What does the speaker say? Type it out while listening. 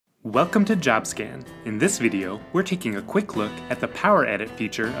Welcome to Jobscan. In this video, we're taking a quick look at the Power Edit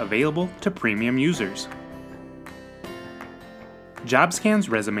feature available to premium users. Jobscan's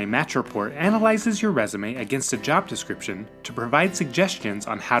Resume Match Report analyzes your resume against a job description to provide suggestions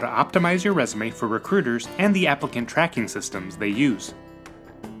on how to optimize your resume for recruiters and the applicant tracking systems they use.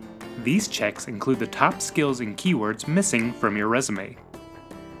 These checks include the top skills and keywords missing from your resume.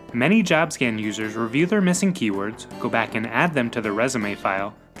 Many Jobscan users review their missing keywords, go back and add them to the resume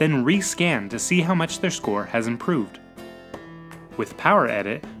file, then rescan to see how much their score has improved. With Power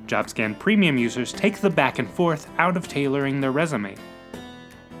Edit, Jobscan Premium users take the back and forth out of tailoring their resume.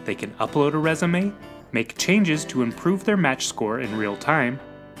 They can upload a resume, make changes to improve their match score in real time,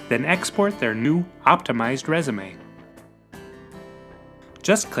 then export their new optimized resume.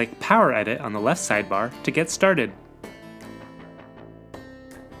 Just click Power Edit on the left sidebar to get started.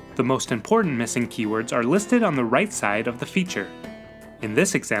 The most important missing keywords are listed on the right side of the feature. In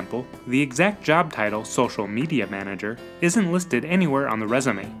this example, the exact job title Social Media Manager isn't listed anywhere on the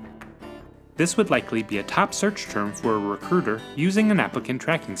resume. This would likely be a top search term for a recruiter using an applicant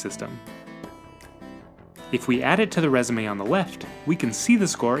tracking system. If we add it to the resume on the left, we can see the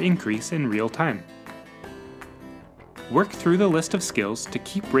score increase in real time. Work through the list of skills to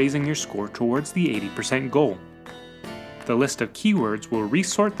keep raising your score towards the 80% goal. The list of keywords will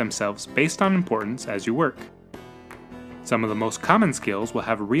resort themselves based on importance as you work. Some of the most common skills will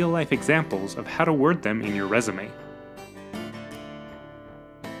have real-life examples of how to word them in your resume.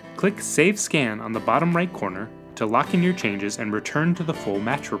 Click Save Scan on the bottom right corner to lock in your changes and return to the full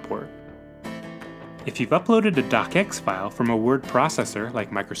match report. If you've uploaded a docx file from a word processor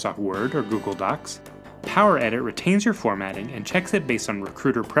like Microsoft Word or Google Docs, Power Edit retains your formatting and checks it based on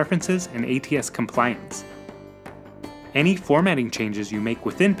recruiter preferences and ATS compliance. Any formatting changes you make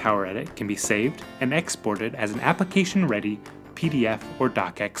within Power Edit can be saved and exported as an application-ready PDF or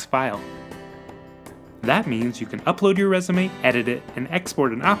docx file. That means you can upload your resume, edit it, and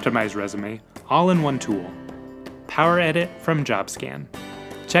export an optimized resume all in one tool. Power Edit from Jobscan.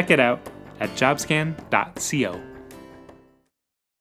 Check it out at jobscan.co.